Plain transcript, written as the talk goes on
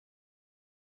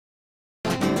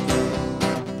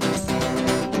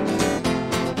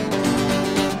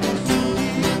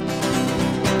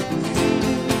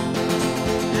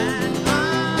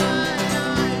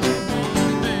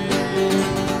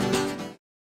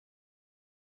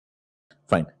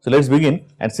Fine. So, let us begin,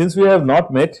 and since we have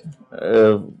not met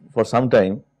for some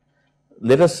time,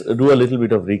 let us do a little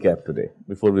bit of recap today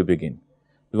before we begin.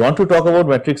 We want to talk about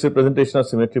matrix representation of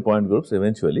symmetry point groups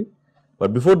eventually,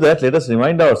 but before that let us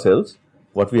remind ourselves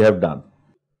what we have done.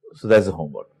 So, that is the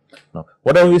homework. Now,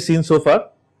 what have we seen so far?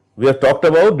 We have talked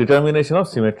about determination of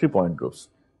symmetry point groups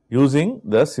using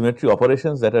the symmetry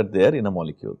operations that are there in a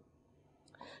molecule,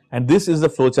 and this is the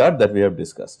flowchart that we have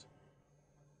discussed,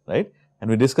 right? And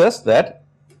we discussed that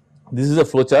this is a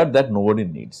flowchart that nobody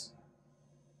needs,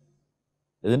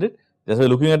 isn't it? Just by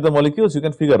looking at the molecules you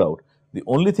can figure out. The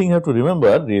only thing you have to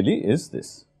remember really is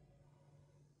this: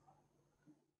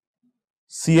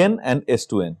 Cn and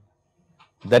S2n.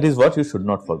 That is what you should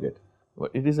not forget,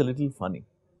 but it is a little funny.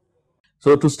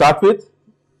 So, to start with,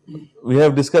 we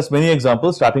have discussed many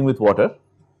examples starting with water.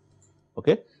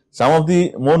 Okay. Some of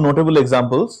the more notable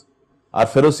examples are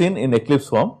ferrocene in eclipse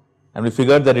form, and we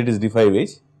figured that it is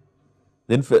D5H.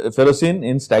 Then ferrocene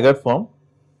in staggered form,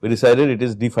 we decided it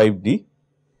is D5D,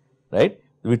 right.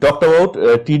 We talked about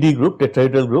TD group,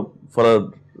 tetrahedral group,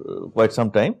 for quite some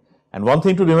time, and one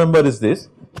thing to remember is this: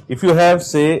 if you have,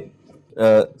 say,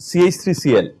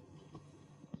 CH3Cl,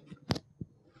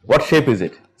 what shape is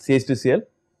it? CH3Cl?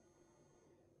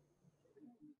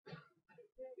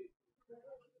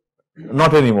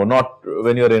 Not anymore, not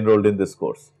when you are enrolled in this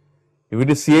course. If it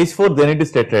is CH4, then it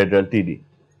is tetrahedral TD,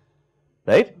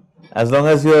 right. As long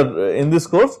as you are in this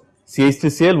course,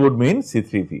 CH3Cl would mean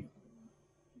C3V.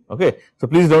 Okay. So,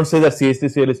 please do not say that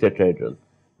CH3Cl is tetrahedral.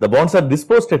 The bonds are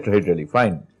disposed tetrahedrally,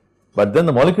 fine, but then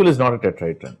the molecule is not a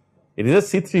tetrahedron. It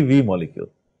is a C3V molecule,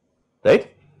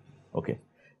 right. Okay.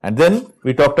 And then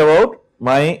we talked about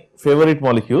my favorite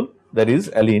molecule, that is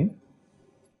allene,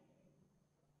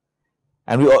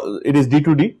 and it is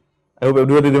D2D. I hope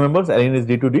everybody remembers allene is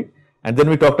D2D. And then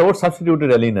we talked about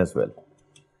substituted allene as well.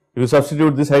 If you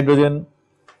substitute this hydrogen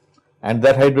and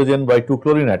that hydrogen by 2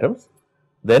 chlorine atoms,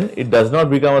 then it does not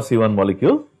become a C1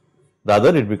 molecule,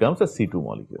 rather it becomes a C2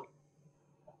 molecule,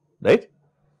 right.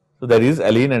 So, that is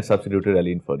allene and substituted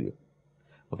allene for you.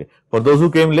 Okay. For those who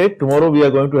came late, tomorrow we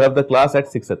are going to have the class at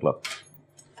 6 o'clock.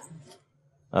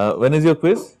 When is your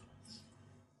quiz?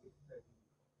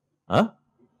 Huh?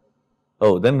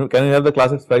 Oh, then can you have the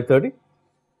class at 5:30?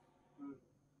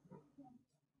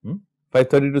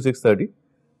 5:30 to 6:30.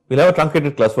 We will have a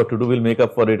truncated class for to do. We will make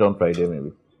up for it on Friday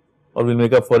maybe, or we will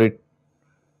make up for it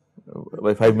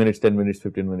by 5 minutes, 10 minutes,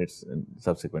 15 minutes in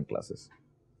subsequent classes,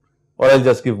 or I will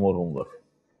just give more homework.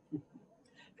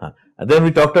 And then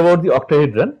we talked about the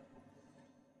octahedron,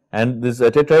 and this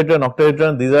tetrahedron,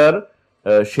 octahedron, these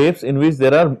are shapes in which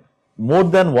there are more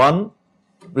than one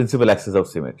principal axis of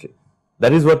symmetry.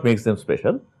 That is what makes them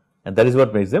special, and that is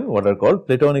what makes them what are called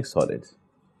Platonic solids.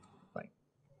 Fine.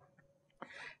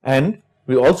 And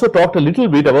we also talked a little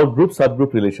bit about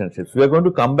group-subgroup relationships. We are going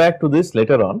to come back to this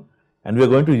later on, and we are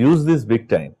going to use this big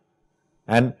time.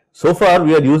 And so far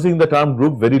we are using the term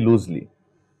group very loosely,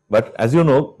 but as you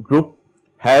know, group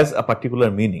has a particular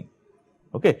meaning.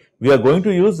 Okay. We are going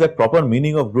to use that proper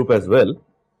meaning of group as well,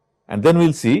 and then we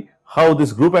will see how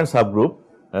this group and subgroup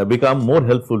become more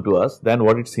helpful to us than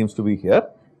what it seems to be here.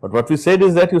 But what we said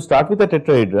is that you start with a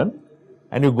tetrahedron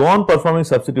and you go on performing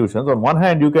substitutions. On one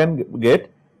hand, you can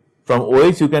get from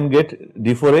OH, you can get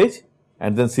D4H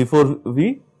and then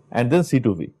C4V and then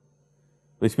C2V,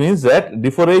 which means that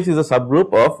D4H is a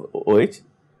subgroup of OH,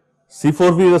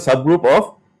 C4V is a subgroup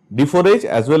of D4H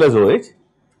as well as OH,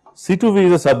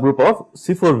 C2V is a subgroup of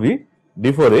C4V,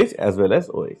 D4H as well as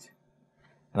OH.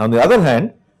 And on the other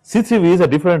hand, C3V is a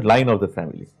different line of the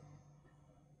family,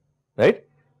 right.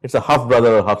 It is a half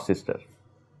brother or half sister.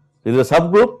 It is a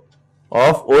subgroup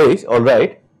of OH,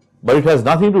 alright, but it has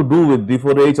nothing to do with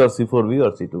D4H or C4V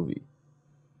or C2V.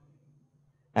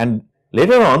 And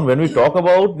later on, when we talk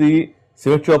about the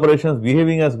symmetry operations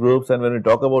behaving as groups, and when we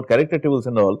talk about character tables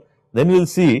and all, then we will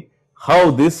see how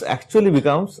this actually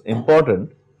becomes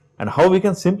important and how we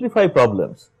can simplify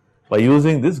problems by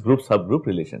using this group-subgroup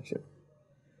relationship.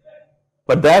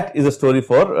 But that is a story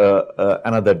for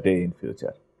another day in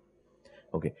future.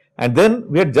 Okay. And then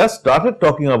we had just started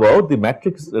talking about the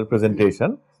matrix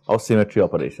representation of symmetry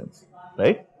operations,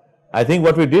 right. I think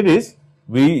what we did is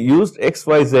we used x,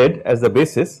 y, z as the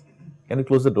basis. Can you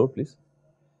close the door please?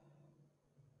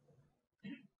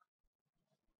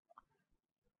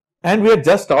 And we had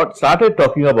just started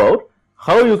talking about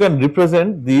how you can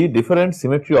represent the different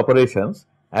symmetry operations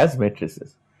as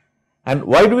matrices. And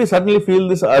why do we suddenly feel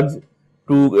this urge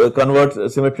to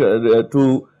convert symmetry,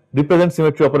 to represent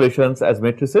symmetry operations as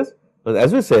matrices? Because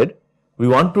as we said, we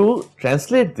want to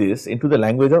translate this into the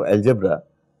language of algebra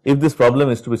if this problem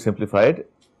is to be simplified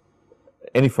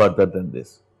any further than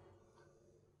this.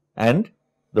 and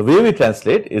the way we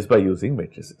translate is by using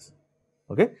matrices.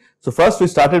 Okay. So, first we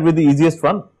started with the easiest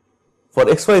one. For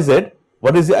XYZ,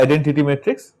 what is the identity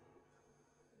matrix?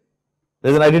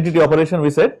 There is an identity operation we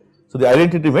said. So, the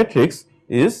identity matrix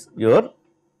is your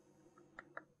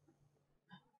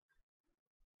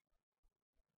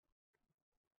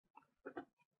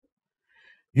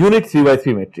unit 3 by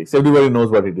 3 matrix. Everybody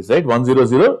knows what it is, right? 1 0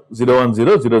 0 0 1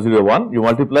 0 0 0 1. You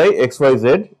multiply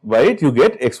XYZ by it, you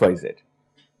get XYZ.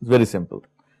 It's very simple.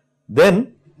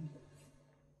 Then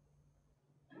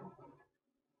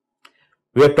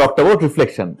we have talked about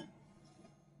reflection,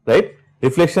 right?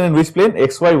 Reflection in which plane?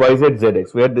 X, Y, Y, Z, Z,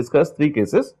 X. We had discussed 3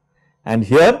 cases, and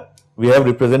here we have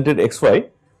represented X, Y.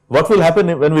 What will happen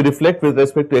when we reflect with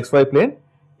respect to X, Y plane?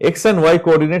 X and Y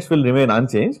coordinates will remain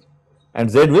unchanged, and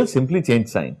Z will simply change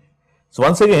sign. So,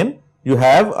 once again you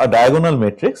have a diagonal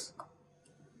matrix,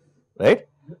 right?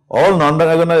 All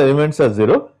non-diagonal elements are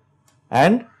 0,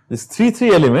 and this 3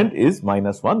 3 element is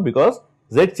 -1 because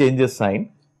Z changes sign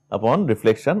upon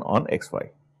reflection on XY.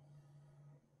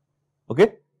 Okay,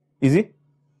 easy.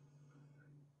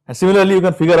 And similarly, you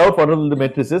can figure out what are the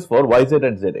matrices for YZ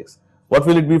and ZX. What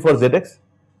will it be for ZX?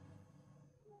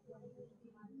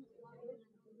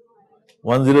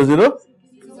 1 0 0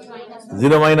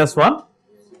 0 minus 1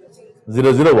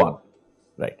 0 0 1,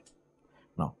 right.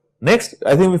 Now, next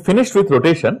I think we finished with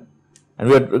rotation, and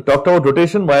we had talked about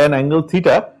rotation by an angle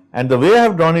theta, and the way I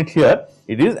have drawn it here,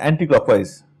 it is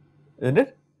anti-clockwise, isn't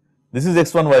it? This is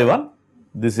x1 y1,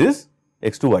 this is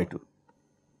x2 y2,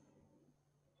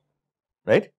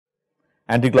 right,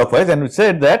 anti-clockwise, and we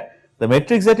said that the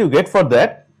matrix that you get for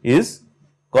that is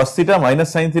cos theta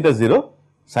minus sin theta 0,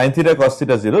 sin theta cos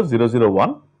theta 0, 0 0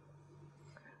 1,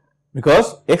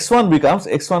 because x1 becomes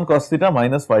x1 cos theta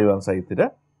minus y1 sin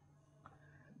theta,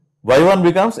 y1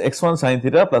 becomes x1 sin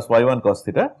theta plus y1 cos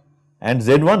theta, and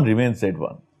z1 remains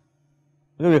z1.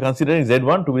 Okay, we are considering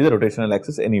z1 to be the rotational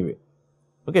axis anyway.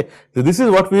 Okay, so this is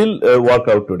what we will work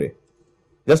out today.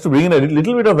 Just to bring in a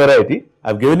little bit of variety, I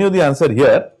have given you the answer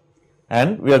here,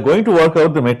 and we are going to work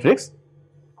out the matrix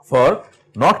for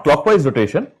not clockwise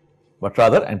rotation, but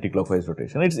rather anti-clockwise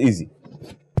rotation. It is easy.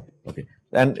 Okay,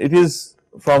 and it is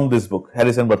from this book,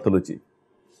 Harrison Bartolucci.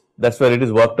 That is where it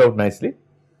is worked out nicely,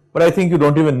 but I think you do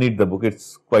not even need the book, it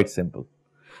is quite simple.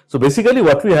 So, basically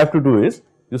what we have to do is,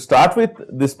 you start with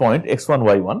this point x1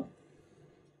 y1,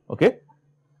 okay,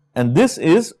 and this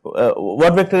is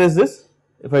what vector is this?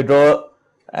 If I draw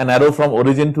an arrow from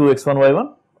origin to x1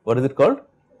 y1, what is it called?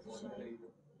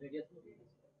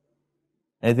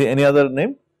 Anything, any other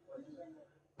name?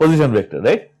 Position vector,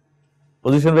 right?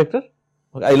 Position vector.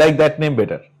 Okay, I like that name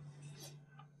better.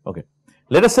 Okay,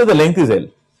 let us say the length is L.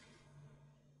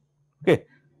 Okay,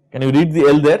 can you read the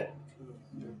L there?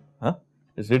 Huh?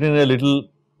 It's written in a little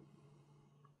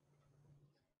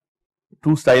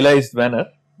too stylized manner,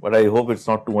 but I hope it's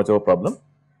not too much of a problem.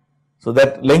 So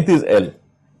that length is L.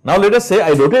 Now let us say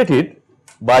I rotate it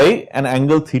by an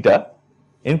angle theta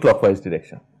in clockwise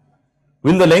direction.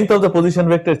 Will the length of the position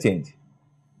vector change?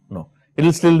 No, it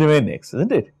will still remain x,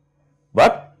 isn't it?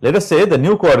 But let us say the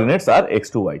new coordinates are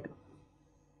x2, y2.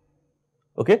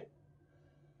 Okay.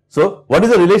 So what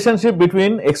is the relationship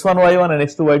between x1, y1 and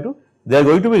x2, y2? They are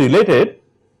going to be related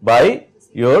by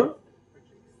your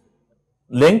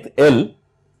length L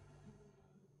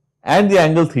and the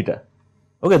angle theta.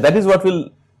 Okay, that is what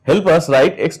will help us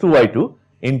write x2, y2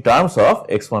 in terms of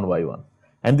x1, y1.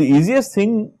 And the easiest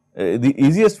thing, the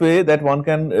easiest way that one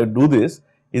can do this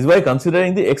is by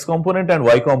considering the x component and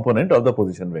y component of the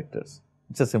position vectors.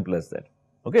 It's as simple as that.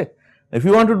 Okay. If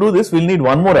you want to do this, we will need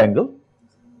one more angle.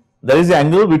 That is the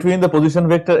angle between the position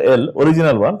vector L,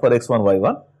 original one for x1,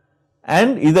 y1,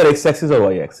 and either x axis or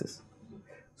y axis.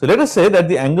 So let us say that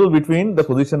the angle between the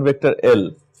position vector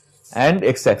L and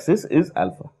x axis is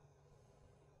alpha.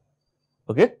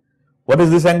 Okay. What is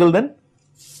this angle then?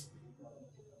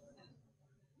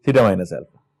 Theta minus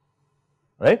alpha,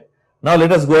 right. Now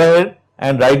let us go ahead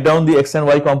and write down the x and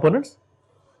y components.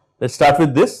 Let us start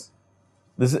with this.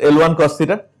 This is L1 cos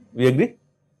theta, we agree?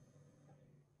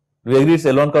 Do we agree it's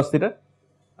L1 cos theta?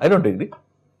 I don't agree.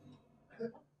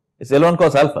 It's L1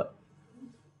 cos alpha.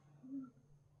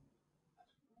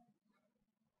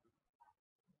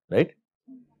 Right?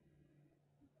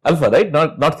 Alpha, right?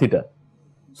 Not theta.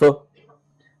 So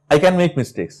I can make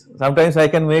mistakes. Sometimes I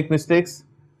can make mistakes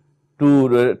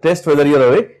to test whether you are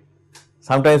awake.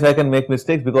 Sometimes I can make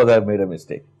mistakes because I have made a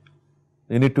mistake.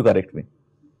 You need to correct me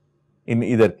in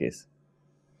either case,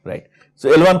 right.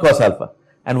 So L1 cos alpha,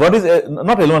 and what is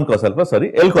not L1 cos alpha,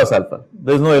 sorry, L cos alpha.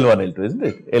 There is no L1, L2, isn't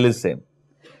it? L is same.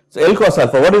 So L cos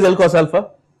alpha, what is L cos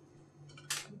alpha?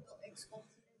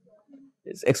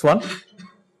 It's x1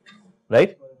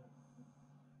 right,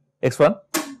 x1.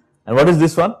 And what is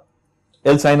this one?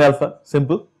 L sin alpha,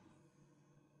 simple.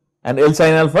 And L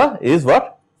sin alpha is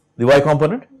what? The y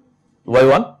component,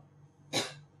 y1,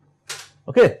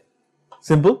 okay,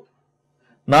 simple.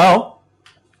 Now,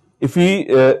 if we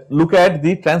look at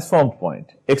the transformed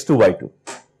point x2 y2,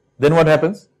 then what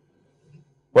happens?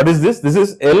 What is this? This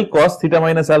is L cos theta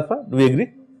minus alpha, do we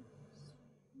agree?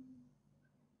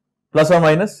 Plus or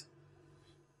minus?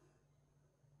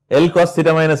 L cos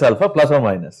theta minus alpha, plus or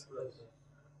minus?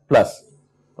 Plus,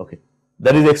 okay,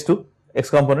 that is x2, x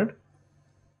component,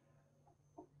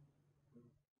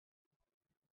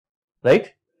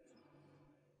 right?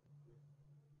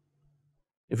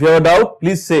 If you have a doubt,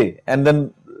 please say, and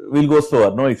then we will go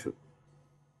slower, no issue.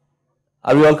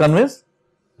 Are we all convinced?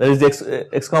 That is the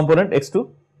x component, x2,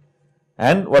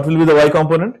 and what will be the y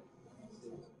component?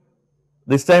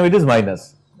 This time it is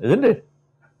minus, isn't it?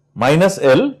 Minus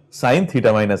L sin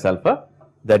theta minus alpha,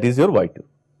 that is your y2.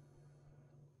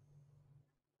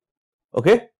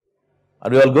 Okay? Are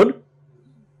we all good?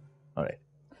 Alright.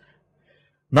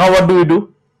 Now what do we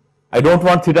do? I don't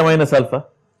want theta minus alpha,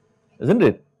 isn't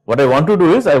it? What I want to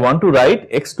do is, I want to write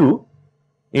x2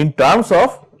 in terms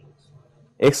of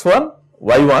x1,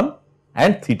 y1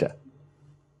 and theta,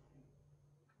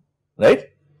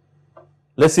 right?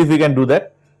 Let's see if we can do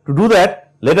that. To do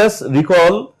that, let us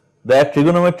recall that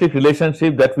trigonometric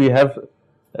relationship that we have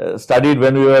studied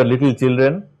when we were little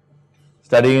children,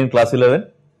 studying in class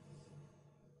 11.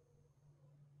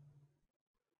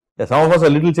 Yeah, some of us are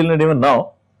little children even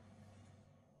now,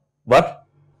 but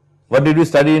what did we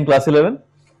study in class 11?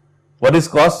 What is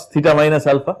cos theta minus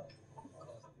alpha?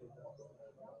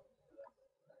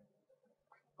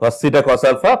 Cos theta cos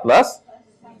alpha plus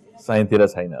sin theta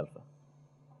sin alpha,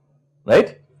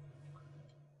 right?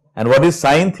 And what is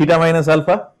sin theta minus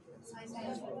alpha?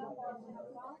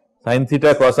 Sin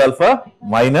theta cos alpha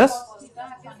minus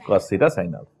cos theta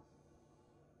sin alpha,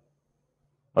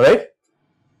 alright?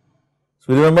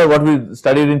 So, remember what we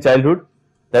studied in childhood,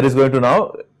 that is going to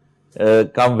now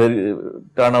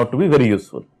turn out to be very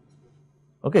useful.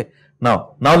 Okay.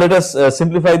 Now let us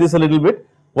simplify this a little bit.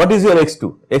 What is your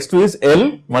x2? x2 is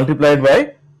L multiplied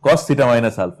by cos theta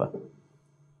minus alpha.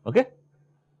 Okay.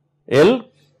 L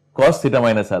cos theta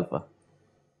minus alpha.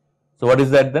 So, what is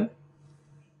that then?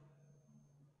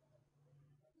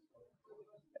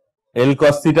 L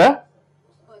cos theta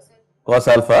cos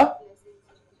alpha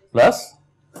plus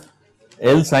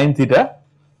L sin theta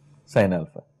sin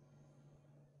alpha.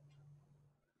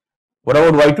 What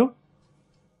about y2?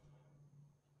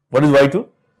 What is y2?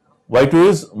 y2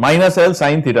 is minus L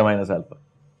sin theta minus alpha.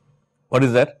 What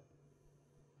is that?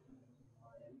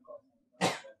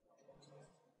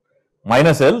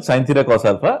 Minus L sin theta cos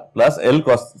alpha plus L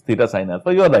cos theta sin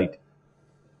alpha. You are right.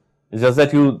 It's just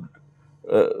that you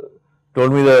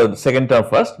told me the second term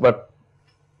first, but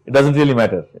it doesn't really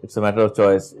matter. It's a matter of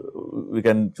choice. We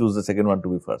can choose the second one to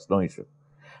be first, no issue.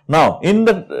 Now, in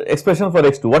the expression for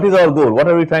x2, what is our goal? What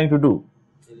are we trying to do?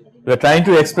 We are trying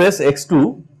to express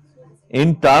x2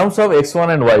 in terms of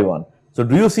x1 and y1. So,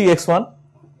 do you see x1?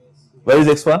 Where is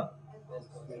x1?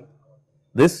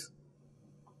 This,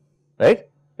 right?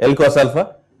 L cos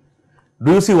alpha.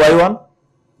 Do you see y1?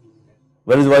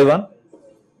 Where is y1?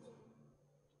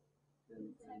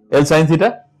 L sin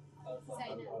theta?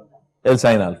 L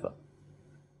sin alpha.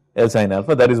 L sin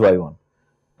alpha, that is y1.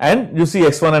 And you see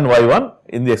x1 and y1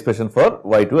 in the expression for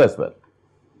y2 as well.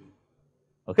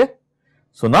 Okay.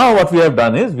 So, now what we have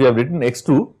done is, we have written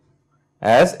x2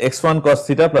 as x1 cos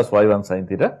theta plus y1 sin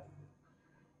theta.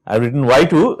 I have written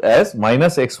y2 as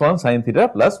minus x1 sin theta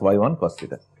plus y1 cos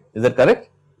theta. Is that correct?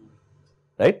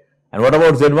 Right. And what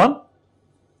about z1?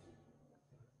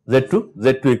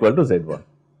 Z2 equal to z1.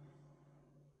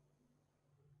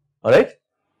 Alright.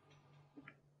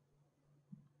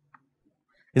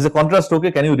 Is the contrast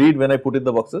okay? Can you read when I put in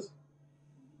the boxes?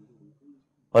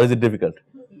 Or is it difficult?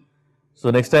 So,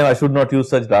 next time I should not use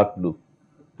such dark blue.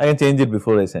 I can change it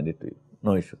before I send it to you.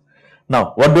 No issue.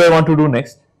 Now, what do I want to do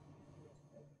next?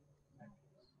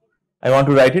 I want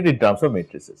to write it in terms of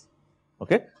matrices.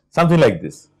 Okay. Something like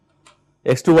this.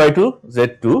 x2, y2,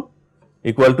 z2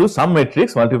 equal to some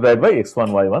matrix multiplied by x1,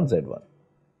 y1, z1.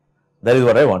 That is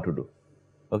what I want to do.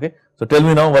 Okay. So, tell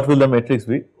me now, what will the matrix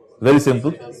be? Very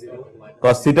simple.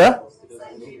 Cos theta,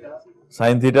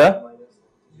 sin theta,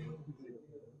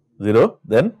 0,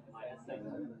 then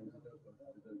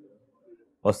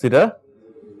cos theta,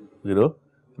 0.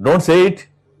 Don't say it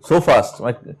so fast.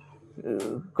 My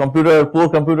poor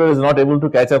computer is not able to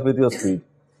catch up with your speed.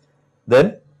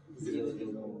 Then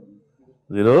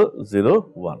 0, 0,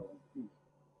 1.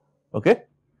 Okay.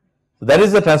 So, that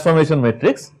is the transformation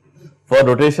matrix for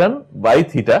rotation by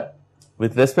theta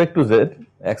with respect to z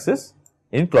axis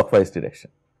in clockwise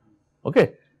direction.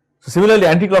 Okay. So, similarly,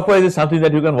 anti-clockwise is something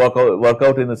that you can work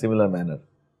out in a similar manner.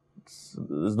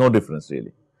 There is no difference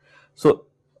really. So,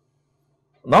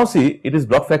 now see, it is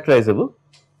block factorizable.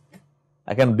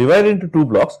 I can divide into two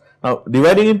blocks. Now,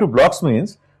 dividing into blocks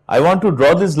means I want to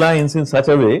draw these lines in such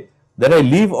a way that I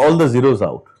leave all the zeros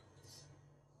out.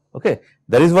 Okay.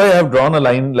 That is why I have drawn a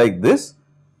line like this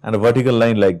and a vertical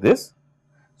line like this.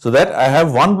 So, that I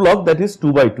have one block that is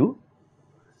 2 by 2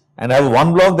 and I have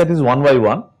one block that is 1 by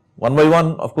 1. 1 by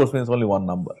 1 of course means only one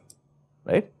number,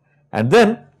 right. And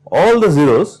then all the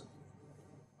zeros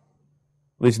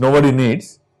which nobody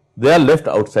needs, they are left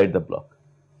outside the block.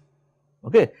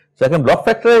 Okay. So, I can block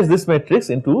factorize this matrix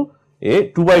into a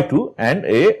 2 by 2 and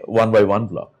a 1 by 1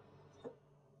 block.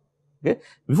 Okay.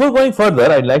 Before going further,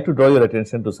 I would like to draw your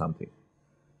attention to something.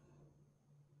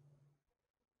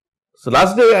 So,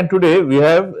 last day and today we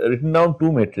have written down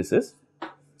two matrices,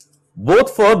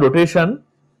 both for rotation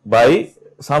by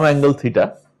some angle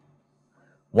theta,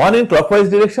 one in clockwise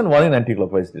direction, one in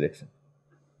anti-clockwise direction.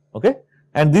 Okay.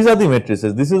 And these are the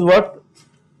matrices. This is what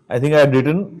I think I had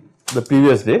written the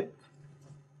previous day,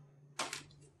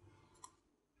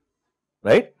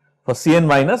 right, for Cn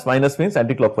minus, minus means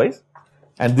anti-clockwise,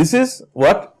 and this is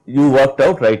what you worked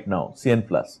out right now, Cn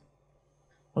plus.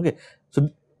 Okay.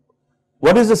 So,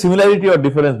 what is the similarity or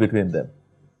difference between them?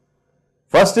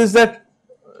 First is that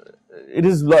it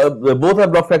is both are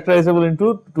block factorizable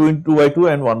into 2 by 2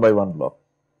 and 1 by 1 block.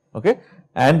 Okay.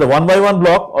 And the 1 by 1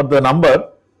 block or the number,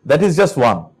 that is just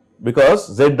 1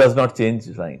 because z does not change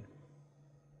sign.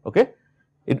 Okay.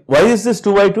 Why is this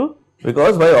 2 by 2?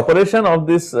 Because by operation of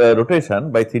this rotation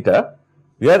by theta,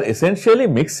 we are essentially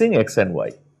mixing x and y.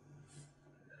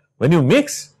 When you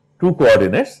mix two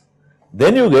coordinates,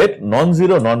 then you get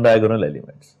non-zero non-diagonal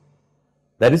elements.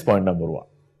 That is point number 1.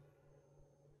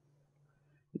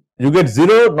 You get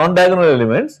 0 non-diagonal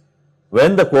elements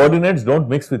when the coordinates do not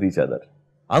mix with each other,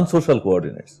 unsocial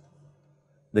coordinates.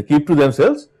 They keep to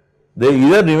themselves, they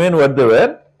either remain what they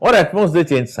were or at most they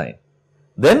change sign.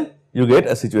 Then you get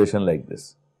a situation like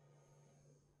this.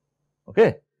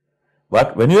 Okay.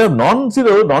 But when you have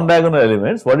non-zero non-diagonal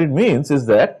elements, what it means is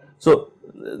that, so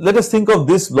let us think of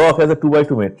this block as a 2 by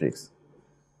 2 matrix.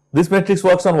 This matrix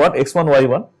works on what? x1,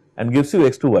 y1 and gives you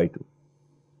x2, y2.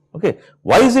 Okay.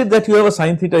 Why is it that you have a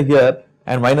sin theta here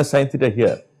and minus sin theta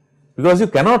here? Because you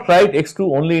cannot write x2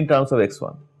 only in terms of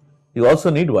x1. You also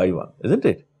need y1, isn't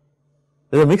it?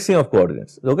 There is a mixing of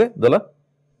coordinates. Okay, Dola?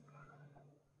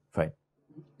 Fine.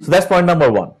 So, that is point number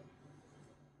 1.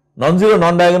 Non-zero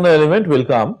non-diagonal element will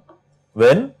come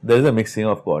when there is a mixing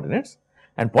of coordinates.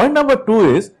 And point number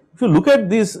 2 is, if you look at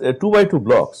these 2 by 2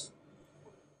 blocks,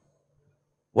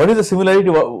 what is the similarity,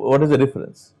 what is the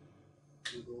difference?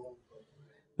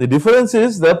 The difference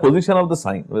is the position of the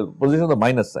sign, the position of the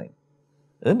minus sign,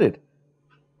 isn't it?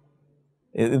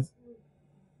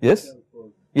 Yes?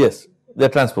 Yes, they are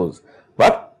transposed.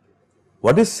 But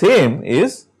what is same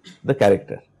is the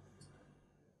character.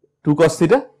 2 cos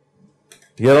theta,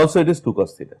 here also it is 2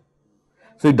 cos theta.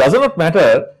 So, it does not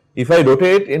matter if I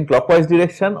rotate in clockwise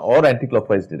direction or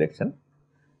anti-clockwise direction,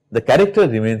 the character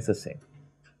remains the same.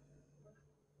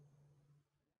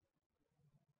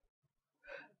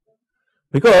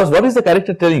 Because what is the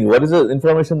character telling you? What is the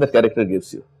information that character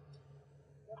gives you?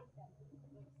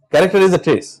 Character is a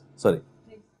trace, sorry,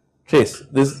 trace,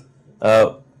 this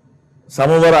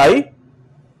sum over I,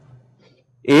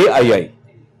 A,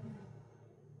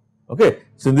 okay.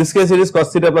 So, in this case it is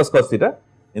cos theta plus cos theta,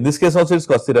 in this case also it is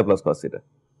cos theta plus cos theta,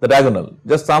 the diagonal,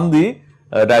 just sum the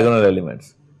diagonal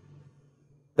elements,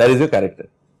 that is your character,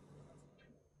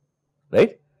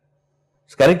 right.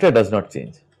 So, character does not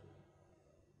change,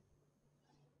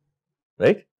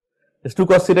 right. It is 2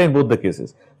 cos theta in both the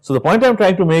cases. So, the point I am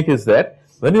trying to make is that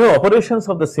when you have operations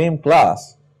of the same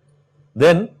class,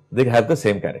 then they have the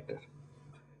same character.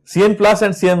 Cn plus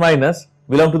and Cn minus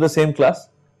belong to the same class,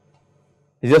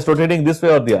 it is just rotating this way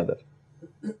or the other,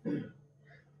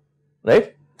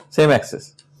 right, same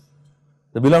axis,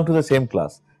 they belong to the same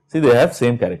class. See, they have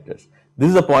same characters. This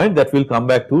is a point that we will come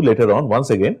back to later on once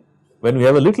again when we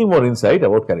have a little more insight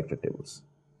about character tables.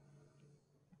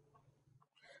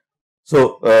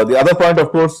 So, the other point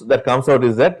of course that comes out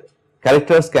is that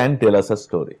characters can tell us a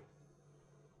story,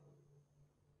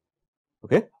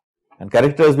 okay, and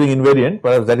characters being invariant,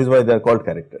 perhaps that is why they are called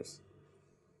characters.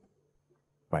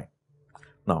 Fine.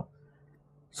 Now,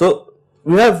 so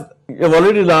you have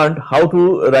already learned how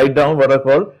to write down what are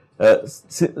called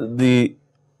the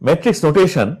matrix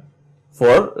notation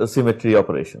for symmetry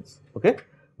operations. Okay.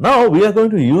 Now, we are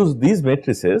going to use these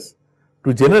matrices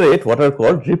to generate what are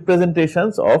called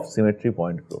representations of symmetry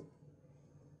point group.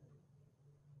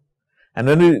 And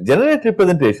when we generate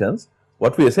representations,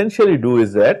 what we essentially do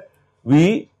is that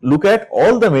we look at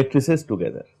all the matrices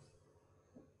together.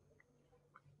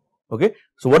 Okay.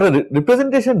 So, what a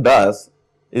representation does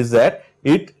is that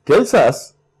it tells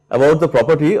us about the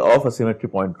property of a symmetry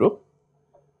point group,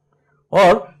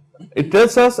 or it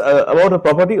tells us about a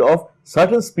property of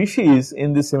certain species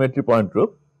in the symmetry point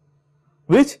group,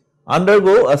 which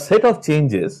undergo a set of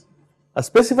changes, a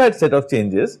specified set of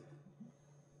changes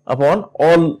upon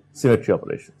all symmetry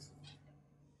operations,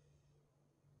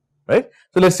 right.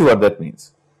 So, let us see what that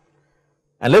means,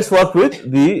 and let us work with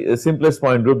the simplest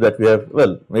point group that we have,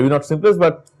 well, maybe not simplest,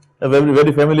 but a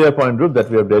very familiar point group that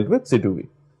we have dealt with, C2V.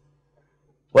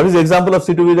 What is the example of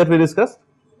C2V that we discussed?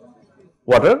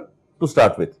 Water to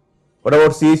start with. What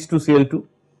about CH2Cl2?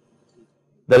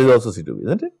 That is also C2V,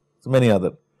 isn't it? So, many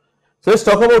other. So, let us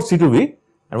talk about C2V,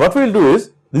 and what we will do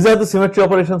is, these are the symmetry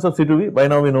operations of C2V, by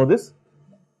now we know this,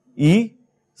 E,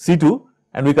 C2,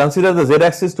 and we consider the Z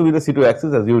axis to be the C2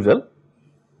 axis as usual.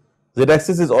 Z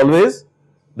axis is always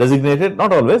designated,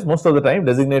 not always, most of the time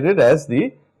designated as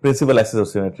the principal axis of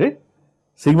symmetry.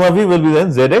 Sigma V will be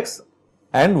then Zx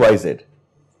and Yz,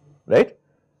 right.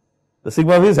 The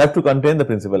sigma V's have to contain the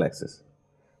principal axis.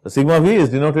 The sigma V is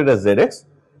denoted as Zx,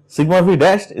 sigma V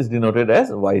dashed is denoted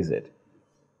as Yz.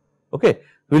 Okay.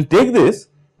 We will take this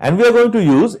and we are going to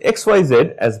use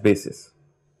XYZ as basis.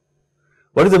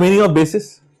 What is the meaning of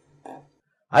basis?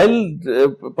 I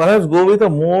will perhaps go with a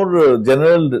more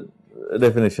general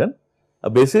definition. A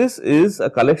basis is a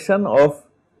collection of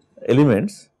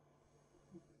elements,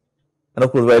 and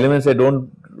of course, by elements I do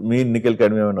not mean nickel,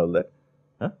 cadmium and all that.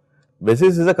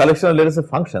 Basis is a collection of, let us say,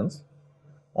 functions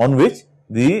on which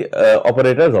the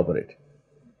operators operate.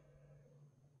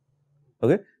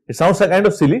 Okay. It sounds kind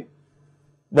of silly,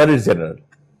 but it is general,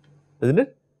 isn't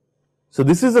it? So,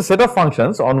 this is a set of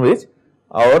functions on which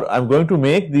I am going to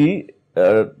make the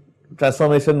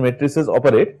transformation matrices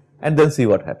operate and then see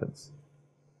what happens.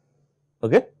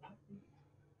 Okay,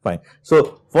 fine.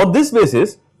 So, for this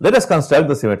basis, let us construct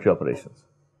the symmetry operations.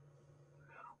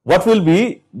 What will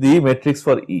be the matrix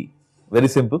for E? Very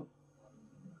simple,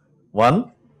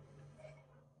 1,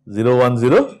 0, 1,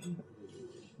 0,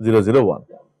 0, 0, 1,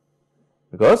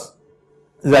 because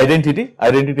this identity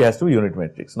has to be unit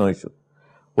matrix, no issue.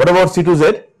 What about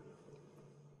C2Z?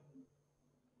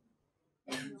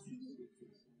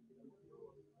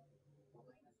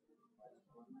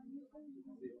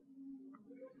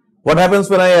 What happens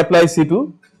when I apply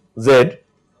C2 Z?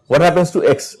 What happens to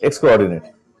x coordinate?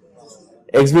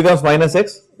 X becomes minus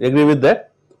x, you agree with that?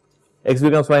 X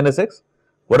becomes minus x.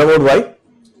 What about y?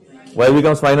 Y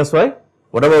becomes minus y.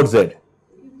 What about z?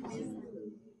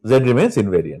 Z remains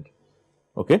invariant.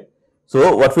 Okay.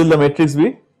 So, what will the matrix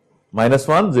be? Minus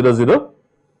 1, 0, 0,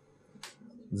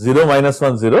 0, minus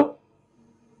 1, 0,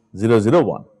 0, 0,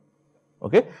 1.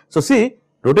 Okay. So, see,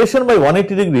 rotation by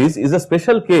 180 degrees is a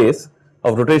special case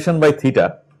of rotation by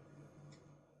theta.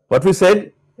 What we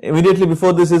said immediately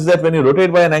before this is that when you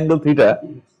rotate by an angle theta,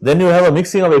 then you have a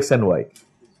mixing of x and y,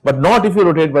 but not if you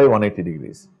rotate by 180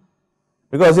 degrees,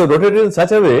 because you have rotated in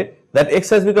such a way that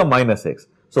x has become minus x.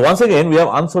 So, once again we have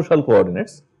unsocial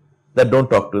coordinates that do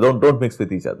not talk to, do not mix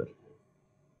with each other.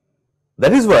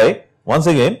 That is why once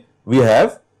again we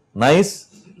have nice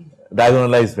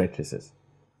diagonalized matrices.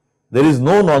 There is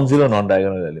no non-zero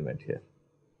non-diagonal element here,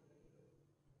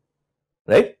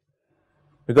 right,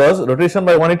 because rotation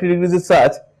by 180 degrees is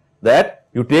such that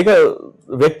you take a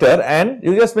vector and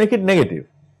you just make it negative,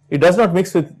 it does not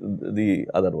mix with the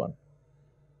other one.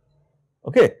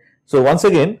 Okay. So, once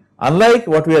again, unlike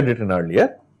what we had written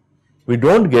earlier, we do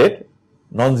not get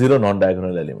non-zero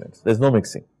non-diagonal elements, there is no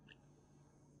mixing.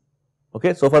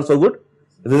 Okay. So far so good.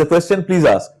 If there is a question, please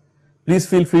ask, please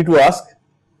feel free to ask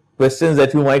questions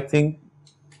that you might think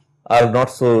are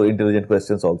not so intelligent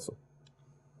questions also.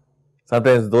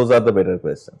 Sometimes those are the better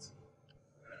questions.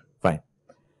 Fine.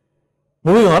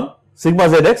 Moving on, sigma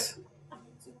zx.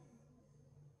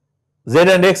 Z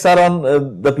and x are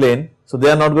on the plane, so they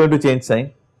are not going to change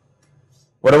sign.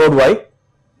 What about y?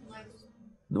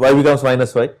 Y becomes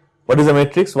minus y. What is the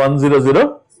matrix? 1, 0,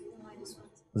 0,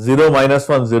 0, minus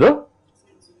 1, 0,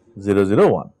 0, 0,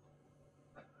 1.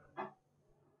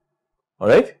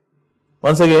 Alright.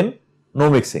 Once again, no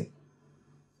mixing.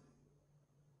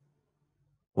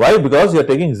 Why? Because you are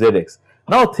taking zx.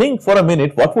 Now think for a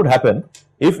minute what would happen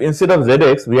if instead of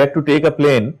zx we had to take a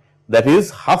plane that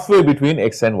is halfway between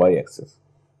x and y axis.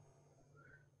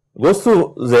 Goes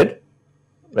through z,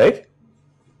 right,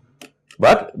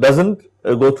 but does not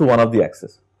go through one of the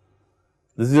axes.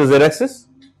 This is your z axis,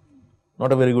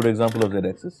 Not a very good example of z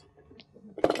axis.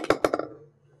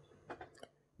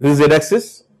 This is z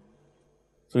axis.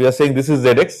 So, we are saying this is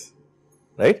zx,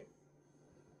 right?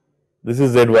 This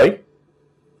is zy.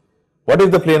 What if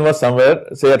the plane was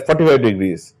somewhere, say at 45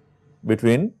 degrees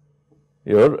between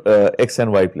your x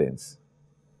and y planes?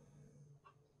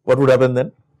 What would happen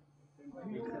then?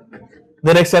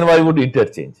 Then x and y would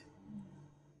interchange,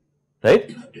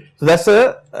 right? So, that is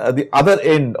the other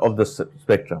end of the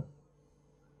spectrum.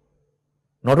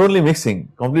 Not only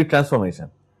mixing, complete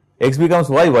transformation. X becomes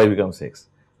y, y becomes x.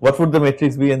 What would the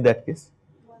matrix be in that case?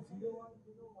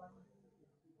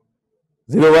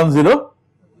 0, 1, 0,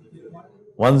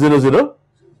 1, 0, 0,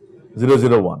 0,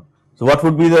 0, 1. So, what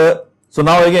would be the, so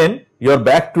now again you are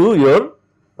back to your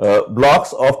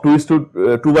blocks of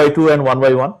 2 by 2 and 1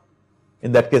 by 1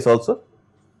 in that case also,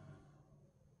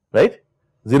 right?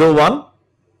 0, 1,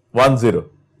 1, 0.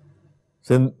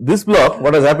 So, in this block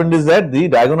what has happened is that the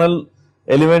diagonal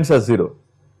elements are 0,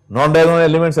 non-diagonal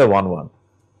elements are 1, 1.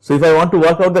 So, if I want to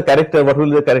work out the character, what will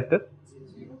be the character?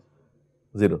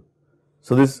 0.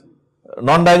 So, this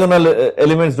non-diagonal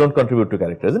elements do not contribute to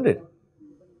character, isn't it?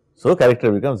 So,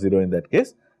 character becomes 0 in that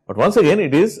case, but once again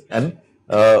it is an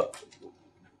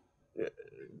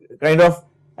kind of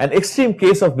an extreme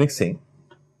case of mixing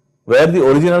where the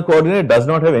original coordinate does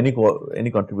not have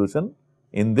any contribution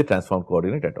in the transformed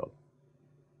coordinate at all.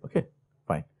 Okay,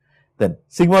 fine. Then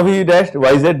sigma v dash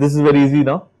yz, this is very easy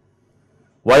now.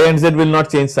 Y and z will not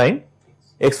change sign,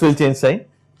 x will change sign.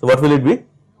 So, what will it be?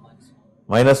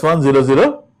 Minus 1, 0,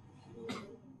 0,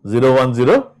 0, 1,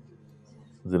 0,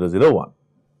 0, 0, 1,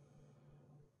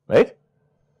 right.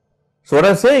 So, what I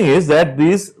am saying is that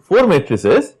these 4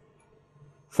 matrices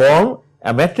form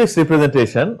a matrix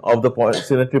representation of the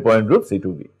symmetry point group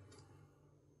C2V,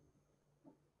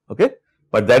 okay.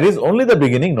 But that is only the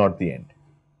beginning, not the end,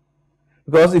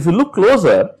 because if you look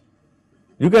closer,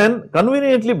 you can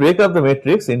conveniently break up the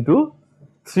matrix into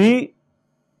 3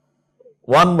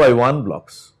 1 by 1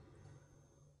 blocks,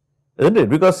 isn't it?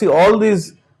 Because see, all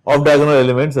these off diagonal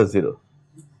elements are 0,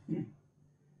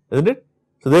 isn't it?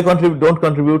 So, they do not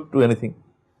contribute to anything.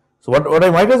 So, what I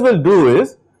might as well do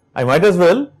is, I might as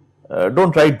well do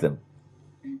not write them,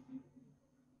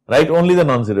 write only the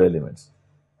non-zero elements,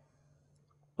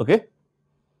 okay,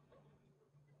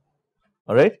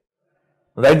 alright,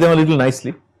 write them a little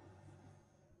nicely.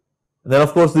 Then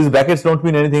of course, these brackets do not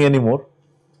mean anything anymore,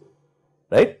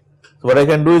 right. So, what I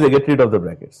can do is I get rid of the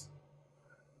brackets.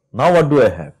 Now, what do I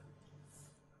have?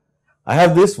 I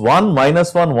have this 1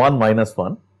 minus 1 1 minus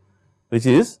 1, which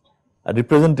is a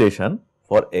representation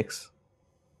for x,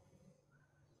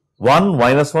 1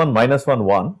 minus 1 minus 1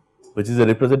 1, which is a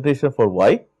representation for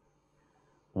y,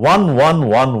 1 1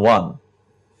 1 1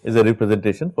 is a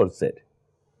representation for z,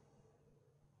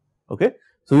 okay.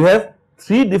 So, we have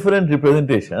 3 different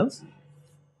representations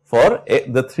for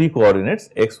the 3 coordinates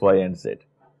x, y and z,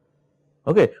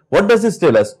 okay. What does this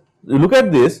tell us? You look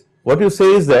at this, what you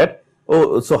say is that,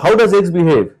 oh, so how does x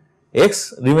behave?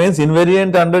 X remains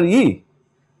invariant under E,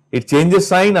 it changes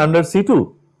sign under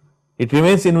C2, it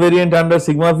remains invariant under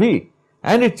sigma v,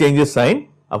 and it changes sign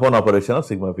upon operation of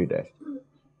sigma v dash.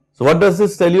 So, what does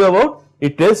this tell you about?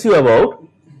 It tells you about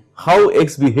how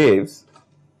x behaves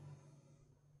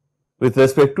with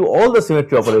respect to all the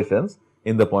symmetry operations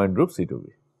in the point group C2V.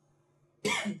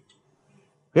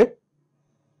 Okay.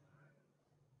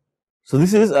 So,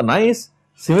 this is a nice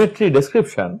symmetry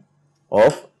description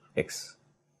of x,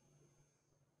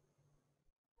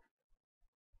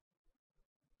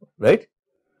 right.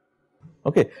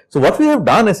 Okay. So, what we have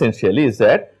done essentially is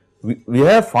that we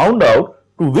have found out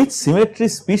to which symmetry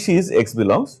species x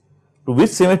belongs, to which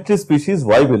symmetry species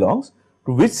y belongs,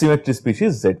 to which symmetry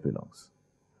species z belongs.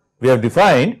 We have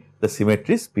defined the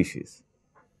symmetry species,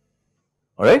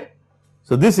 alright.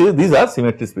 So, these are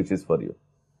symmetry species for you,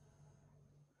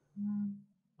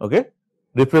 okay,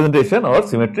 representation or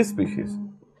symmetry species.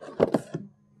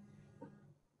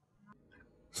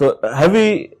 So, have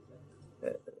we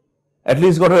at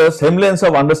least got a semblance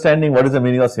of understanding what is the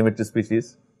meaning of symmetry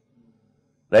species,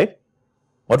 right?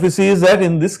 What we see is that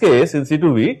in this case in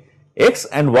C2V, x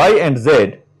and y and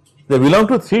z, they belong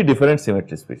to 3 different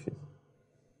symmetry species,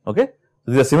 okay.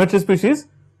 So, these are symmetry species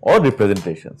or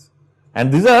representations,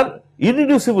 and these are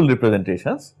irreducible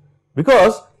representations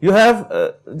because you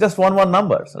have just 1 1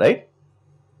 numbers, right,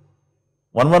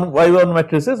 1 1 y 1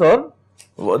 matrices, or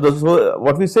so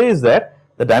what we say is that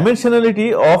the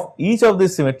dimensionality of each of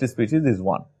these symmetry species is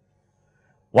 1.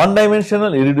 One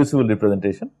dimensional irreducible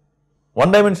representation,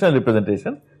 one dimensional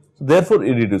representation, so therefore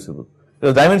irreducible,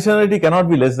 because dimensionality cannot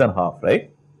be less than half,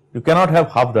 right, you cannot have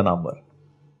half the number.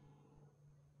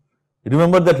 You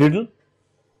remember that riddle?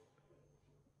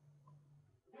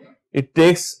 it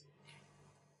takes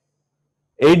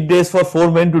 8 days for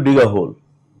 4 men to dig a hole.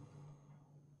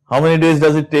 How many days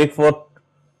does it take for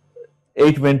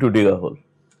 8 men to dig a hole?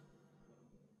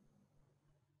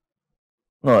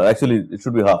 No, actually it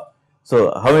should be half.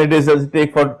 So, how many days does it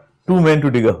take for 2 men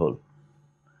to dig a hole?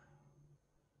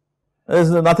 There is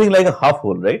nothing like a half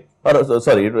hole, right? Or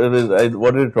sorry, I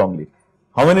worded it wrongly.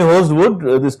 How many holes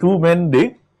would these 2 men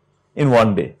dig in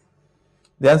 1 day?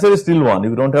 The answer is still 1.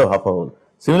 You don't have half a hole.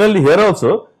 Similarly, here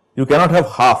also you cannot have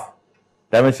half.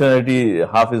 Dimensionality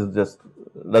half is just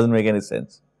doesn't make any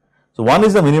sense. So, 1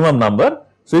 is the minimum number.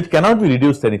 So, it cannot be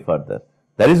reduced any further.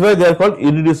 That is why they are called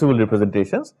irreducible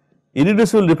representations.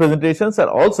 Irreducible representations are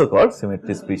also called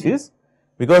symmetry species,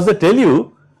 because they tell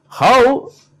you how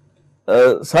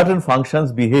certain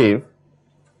functions behave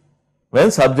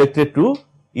when subjected to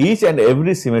each and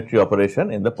every symmetry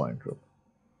operation in the point group.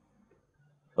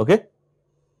 Okay?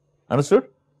 Understood?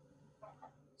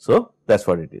 So, that is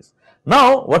what it is.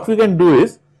 Now, what we can do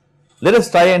is, let us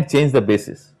try and change the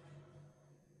basis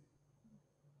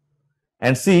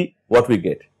and see what we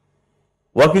get.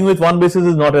 Working with one basis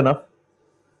is not enough.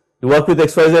 You work with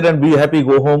XYZ and be happy,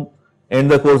 go home, end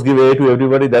the course, give A to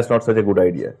everybody, that is not such a good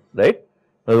idea, right?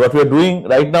 But what we are doing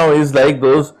right now is like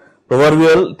those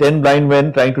proverbial 10 blind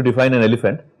men trying to define an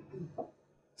elephant.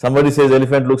 Somebody says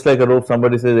elephant looks like a rope,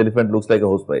 somebody says elephant looks like a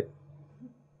hosepipe,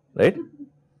 right?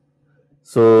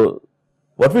 So,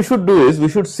 what we should do is, we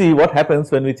should see what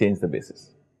happens when we change the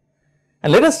basis.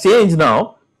 And let us change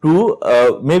now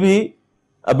to maybe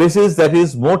a basis that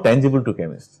is more tangible to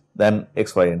chemists than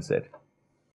X, Y and Z.